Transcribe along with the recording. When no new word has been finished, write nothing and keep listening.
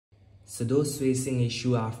So those facing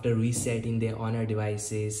issue after resetting their Honor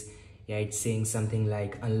devices, yeah, it's saying something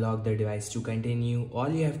like unlock the device to continue. All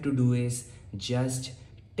you have to do is just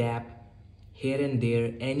tap here and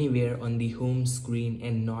there anywhere on the home screen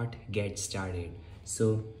and not get started.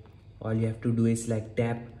 So all you have to do is like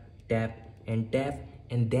tap, tap and tap,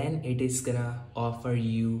 and then it is gonna offer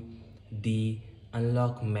you the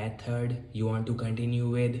unlock method you want to continue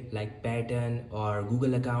with, like pattern or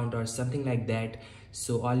Google account or something like that.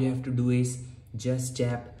 So all you have to do is just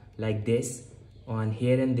tap like this on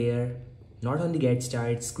here and there, not on the get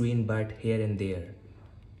started screen but here and there,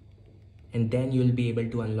 and then you'll be able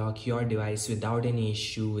to unlock your device without any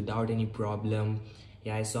issue, without any problem.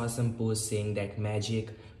 Yeah, I saw some posts saying that MagicOS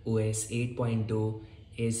 8.0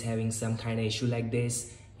 is having some kind of issue like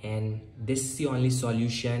this, and this is the only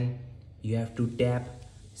solution. You have to tap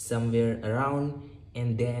somewhere around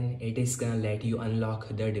and then it is gonna let you unlock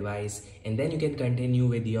the device, and then you can continue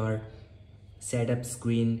with your setup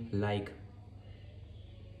screen, like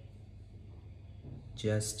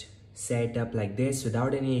just set up like this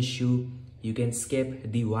without any issue. You can skip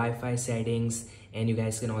the Wi-Fi settings and you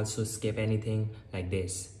guys can also skip anything like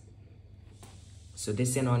this. So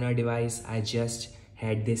this is an Honor device. I just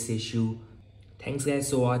had this issue. Thanks guys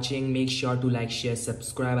for watching. Make sure to like, share,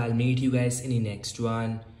 subscribe. I'll meet you guys in the next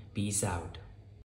one. Peace out.